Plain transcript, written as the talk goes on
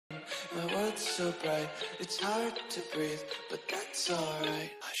it's so bright, it's hard to breathe, but that's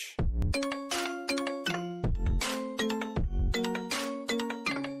alright. Hush.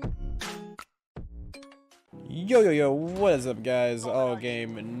 Yo, what is up, guys? All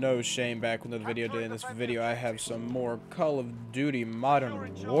game, no shame, back with another video. Today in this video, I have some more Call of Duty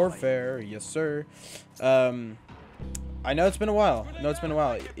Modern Warfare. Yes, sir. I know it's been a while.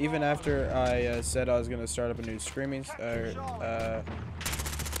 Even after I said I was going to start up a new streaming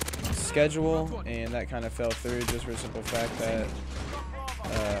schedule, and that kind of fell through just for the simple fact that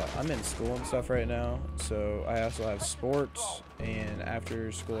I'm in school and stuff right now. So I also have sports and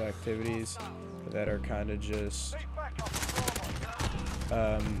after school activities that are kind of just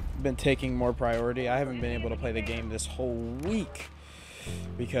been taking more priority. I haven't been able to play the game this whole week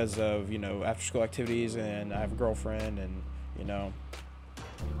because of, you know, after school activities, and I have a girlfriend, and, you know,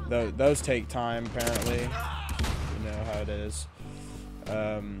 those take time apparently. You know how it is.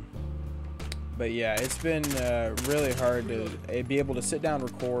 But yeah, it's been really hard to be able to sit down,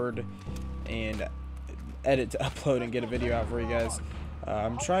 record, and edit to upload and get a video out for you guys.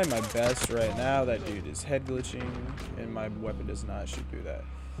 I'm trying my best right now. That dude is head glitching, and my weapon does not shoot through that.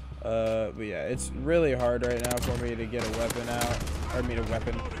 But yeah, it's really hard right now for me to get a weapon out,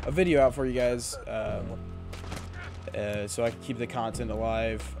 a video out for you guys, so I can keep the content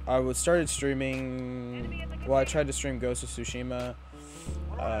alive. I started streaming. Well, I tried to stream Ghost of Tsushima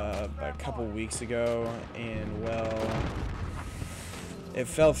a couple weeks ago, and well, it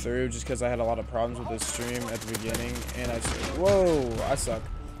fell through just because I had a lot of problems with the stream at the beginning, and I suck.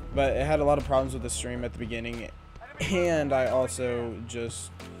 But it had a lot of problems with the stream at the beginning, and I also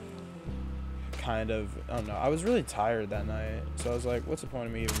just kind of, I don't know, I was really tired that night, so I was like, what's the point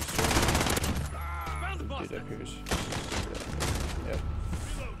of me even streaming? Dude up here's, yep.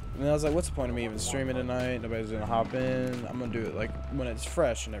 And I was like, what's the point of me even streaming tonight? Nobody's gonna hop in. I'm gonna do it like when it's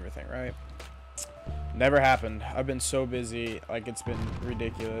fresh and everything, right? Never happened. I've been so busy, like, it's been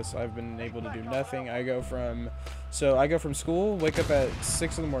ridiculous. I've been able to do nothing. I go from school, wake up at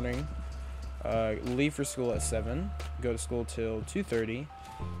 6 in the morning, leave for school at 7, go to school till 2:30.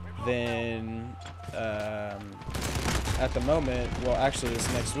 Then at the moment, well, actually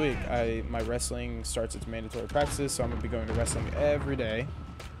this next week, my wrestling starts its mandatory practices, so I'm gonna be going to wrestling every day.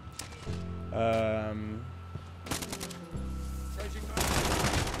 I'm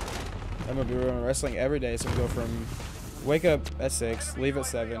gonna be wrestling every day, so I'm gonna go from wake up at 6, leave at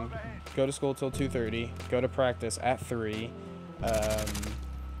 7, go to school till 2:30, go to practice at 3,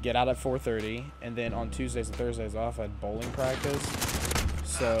 get out at 4:30, and then on Tuesdays and Thursdays off I had bowling practice.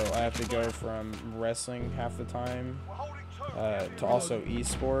 So I have to go from wrestling half the time to also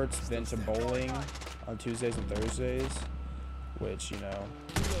esports, then to bowling on Tuesdays and Thursdays, which, you know.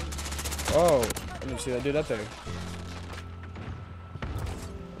 Oh, I didn't see that dude up there.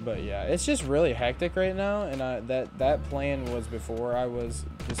 But yeah, it's just really hectic right now, and that plan was before I was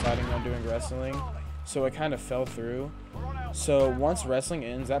deciding on doing wrestling, so it kind of fell through. So once wrestling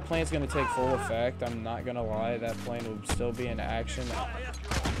ends, that plan's going to take full effect. I'm not going to lie, that plan will still be in action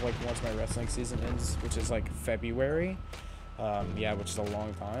like once my wrestling season ends, which is like February. Yeah, which is a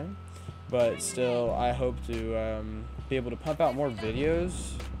long time, but still I hope to be able to pump out more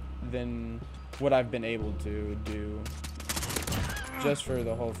videos than what I've been able to do, just for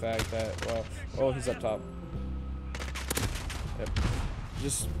the whole fact that, well, oh, he's up top. Yep.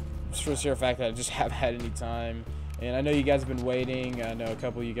 Just for the sheer fact that I just haven't had any time. And I know you guys have been waiting. I know a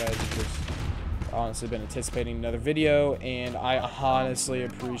couple of you guys have just honestly been anticipating another video, and I honestly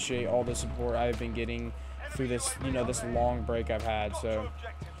appreciate all the support I've been getting through this, you know, this long break I've had. So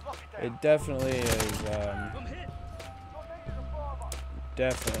it definitely is,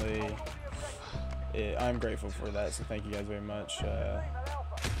 I'm grateful for that, so thank you guys very much.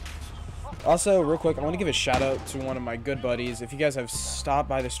 Also, real quick, I want to give a shout out to one of my good buddies. If you guys have stopped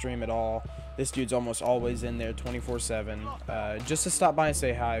by the stream at all, this dude's almost always in there 24/7, just to stop by and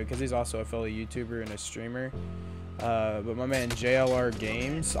say hi, because he's also a fellow YouTuber and a streamer. But my man JLR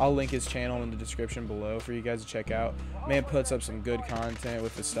Games, I'll link his channel in the description below for you guys to check out. Man puts up some good content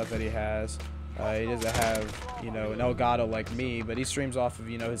with the stuff that he has. He doesn't have, you know, an Elgato like me, but he streams off of,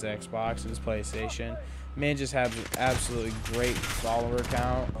 you know, his Xbox and his PlayStation. Man just has an absolutely great follower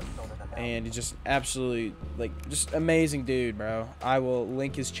count, and he's just absolutely, like, just amazing dude, bro. I will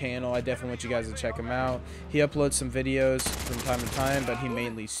link his channel. I definitely want you guys to check him out. He uploads some videos from time to time, but he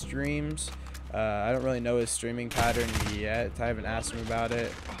mainly streams. I don't really know his streaming pattern yet. I haven't asked him about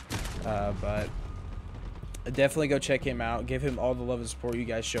it, but definitely go check him out. Give him all the love and support you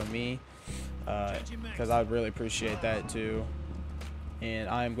guys show me, because I would really appreciate that too. And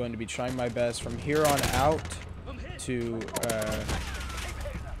I am going to be trying my best from here on out to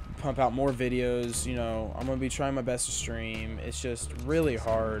pump out more videos. You know, I'm gonna be trying my best to stream. It's just really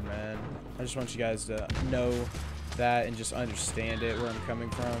hard, man. I just want you guys to know that and just understand it, where I'm coming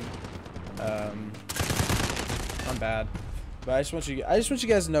from. I'm bad, but I just want you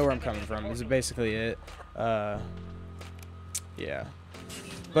guys to know where I'm coming from. This is basically it. Yeah.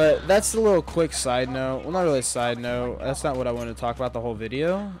 But that's a little quick side note. Well, not really a side note. That's not what I wanted to talk about the whole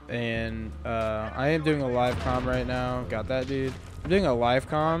video. And I am doing a live comm right now. Got that, dude? I'm doing a live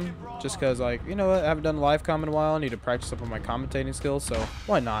comm just because, like, you know what? I haven't done live comm in a while. I need to practice up on my commentating skills, so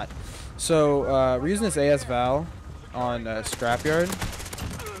why not? So we're using this AS Val on Scrapyard.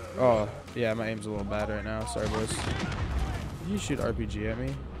 Oh, yeah, my aim's a little bad right now. Sorry, boys. Did you shoot RPG at me?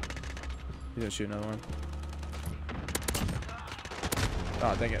 He's gonna shoot another one.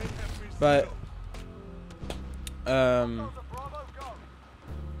 Oh, dang it. But,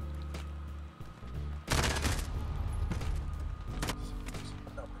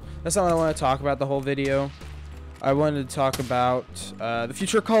 that's not what I want to talk about the whole video. I wanted to talk about the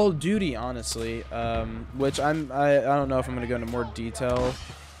future of Call of Duty, honestly, which I don't know if I'm going to go into more detail,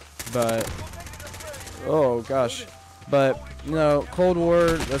 but, oh gosh. But, you know, Cold War,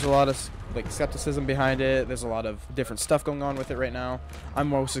 there's a lot of like skepticism behind it. There's a lot of different stuff going on with it right now. I'm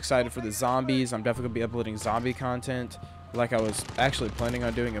most excited for the zombies. I'm definitely gonna be uploading zombie content like I was actually planning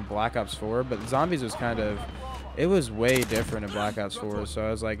on doing in Black Ops 4, but zombies was kind of, it was way different in Black Ops 4, so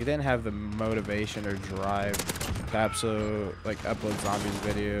I was like, it didn't have the motivation or drive to absolutely like upload zombies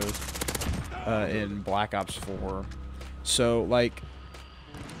videos in Black Ops 4. So like,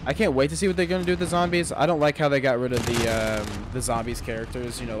 I can't wait to see what they're gonna do with the zombies. I don't like how they got rid of the zombies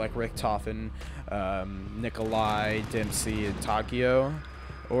characters, you know, like Rick Toffin, Nikolai, Dempsey, and Takio,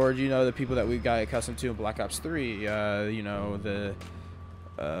 or you know, the people that we got accustomed to in Black Ops 3. You know, the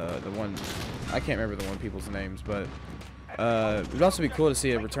one, I can't remember the one people's names, but it would also be cool to see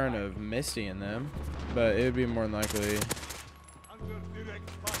a return of Misty in them, but it would be more than likely.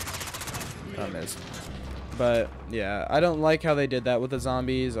 I missed. But yeah, I don't like how they did that with the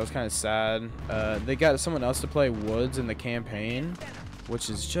zombies. I was kind of sad. They got someone else to play Woods in the campaign,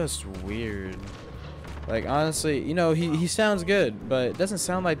 which is just weird. Like, honestly, you know, he sounds good, but it doesn't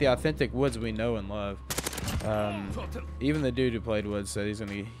sound like the authentic Woods we know and love. Even the dude who played Woods said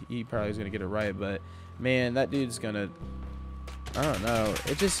he probably is gonna get it right, but man, that dude's gonna, I don't know.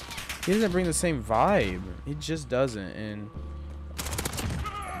 He doesn't bring the same vibe. He just doesn't, and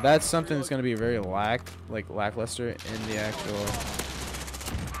that's something that's going to be very lackluster in the actual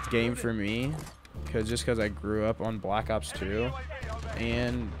game for me, because I grew up on Black Ops 2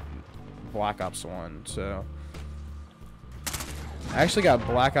 and Black Ops 1. So I actually got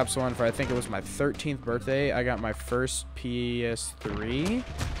Black Ops 1 for, I think it was my 13th birthday. I got my first PS3.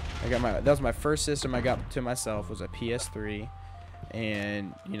 That was my first system I got to myself, was a PS3,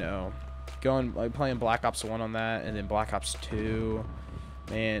 and you know, playing Black Ops 1 on that, and then Black Ops 2.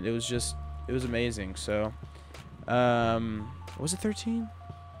 Man, it was amazing. So, was it 13?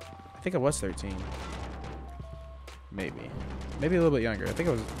 I think I was 13. Maybe a little bit younger. I think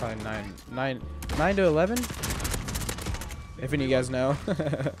it was probably 9 to 11. If any of you guys know,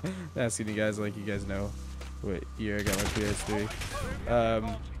 asking you guys like you guys know what year I got my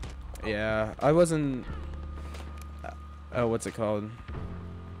PS3. Yeah, I wasn't. Oh, what's it called?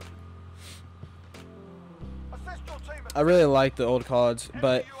 I really like the old CODs,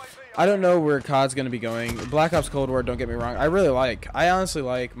 but I don't know where COD's going to be going. Black Ops Cold War, don't get me wrong, I honestly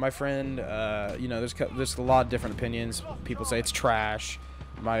like. My friend, you know, there's a lot of different opinions. People say it's trash.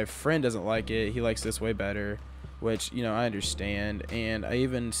 My friend doesn't like it. He likes this way better, which, you know, I understand. And I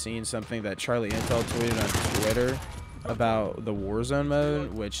even seen something that Charlie Intel tweeted on Twitter about the Warzone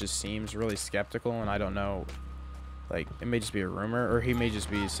mode, which just seems really skeptical, and I don't know. Like, it may just be a rumor, or he may just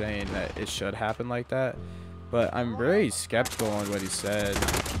be saying that it should happen like that. But I'm very skeptical on what he said.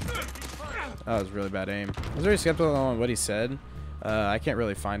 That was really bad aim. I was very skeptical on what he said. I can't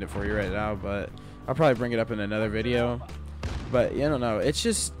really find it for you right now, but I'll probably bring it up in another video. But I don't know. It's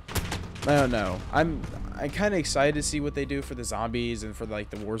just, I don't know. I'm kind of excited to see what they do for the zombies and for like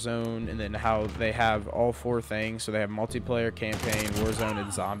the Warzone, and then how they have all 4 things. So they have multiplayer, campaign, Warzone,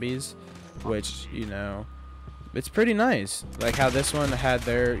 and zombies, which, you know, it's pretty nice. Like how this one had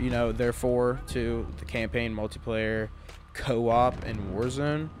their, you know, their 4 to the campaign, multiplayer, co-op, and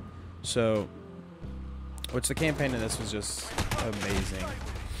Warzone. So, which the campaign in this was just amazing.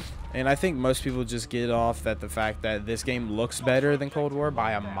 And I think most people just get off that the fact that this game looks better than Cold War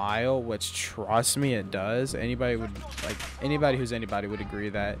by a mile, which, trust me, it does. Anybody who's anybody would agree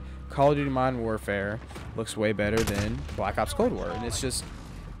that Call of Duty Modern Warfare looks way better than Black Ops Cold War. And it's just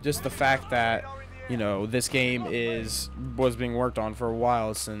the fact that, you know, this game was being worked on for a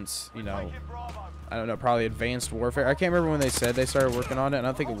while, since, you know, I don't know, probably Advanced Warfare. I can't remember when they said they started working on it. I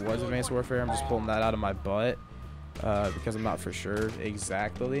don't think it was Advanced Warfare. I'm just pulling that out of my butt because I'm not for sure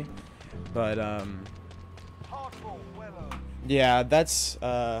exactly. But yeah, that's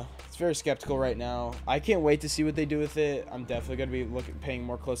it's very skeptical right now. I can't wait to see what they do with it. I'm definitely going to be paying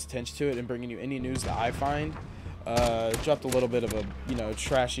more close attention to it and bringing you any news that I find. Dropped a little bit of a, you know,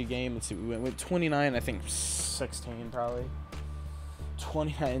 trashy game. Let's see, we went 29, I think 16 probably.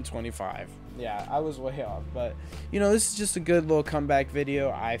 29 25. Yeah, I was way off, but you know, this is just a good little comeback video,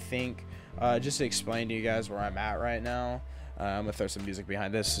 I think, just to explain to you guys where I'm at right now. I'm gonna throw some music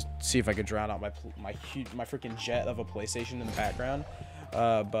behind this, see if I could drown out my freaking jet of a PlayStation in the background.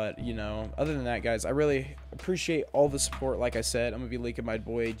 But you know, other than that, guys, I really appreciate all the support. Like I said, I'm gonna be linking my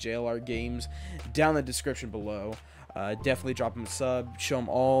boy JLR Games down in the description below. Definitely drop him a sub, show him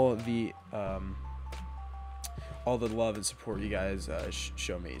all the love and support you guys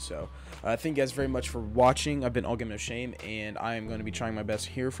show me. So thank you guys very much for watching. I've been All Game No Shame, and I am going to be trying my best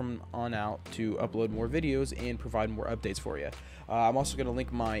here from on out to upload more videos and provide more updates for you. I'm also going to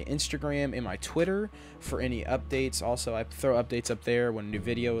link my Instagram and my Twitter for any updates. Also, I throw updates up there when a new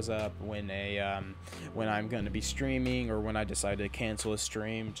video is up, when I'm going to be streaming, or when I decide to cancel a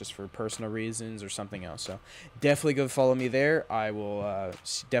stream just for personal reasons or something else. So definitely go follow me there. I will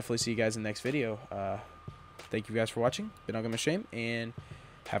definitely see you guys in the next video. Thank you guys for watching. Been All Game No Shame, and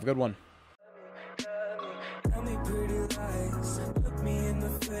have a good one. Tell me pretty lies, look me in the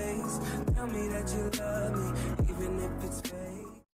face. Tell me that you love me, even if it's fake.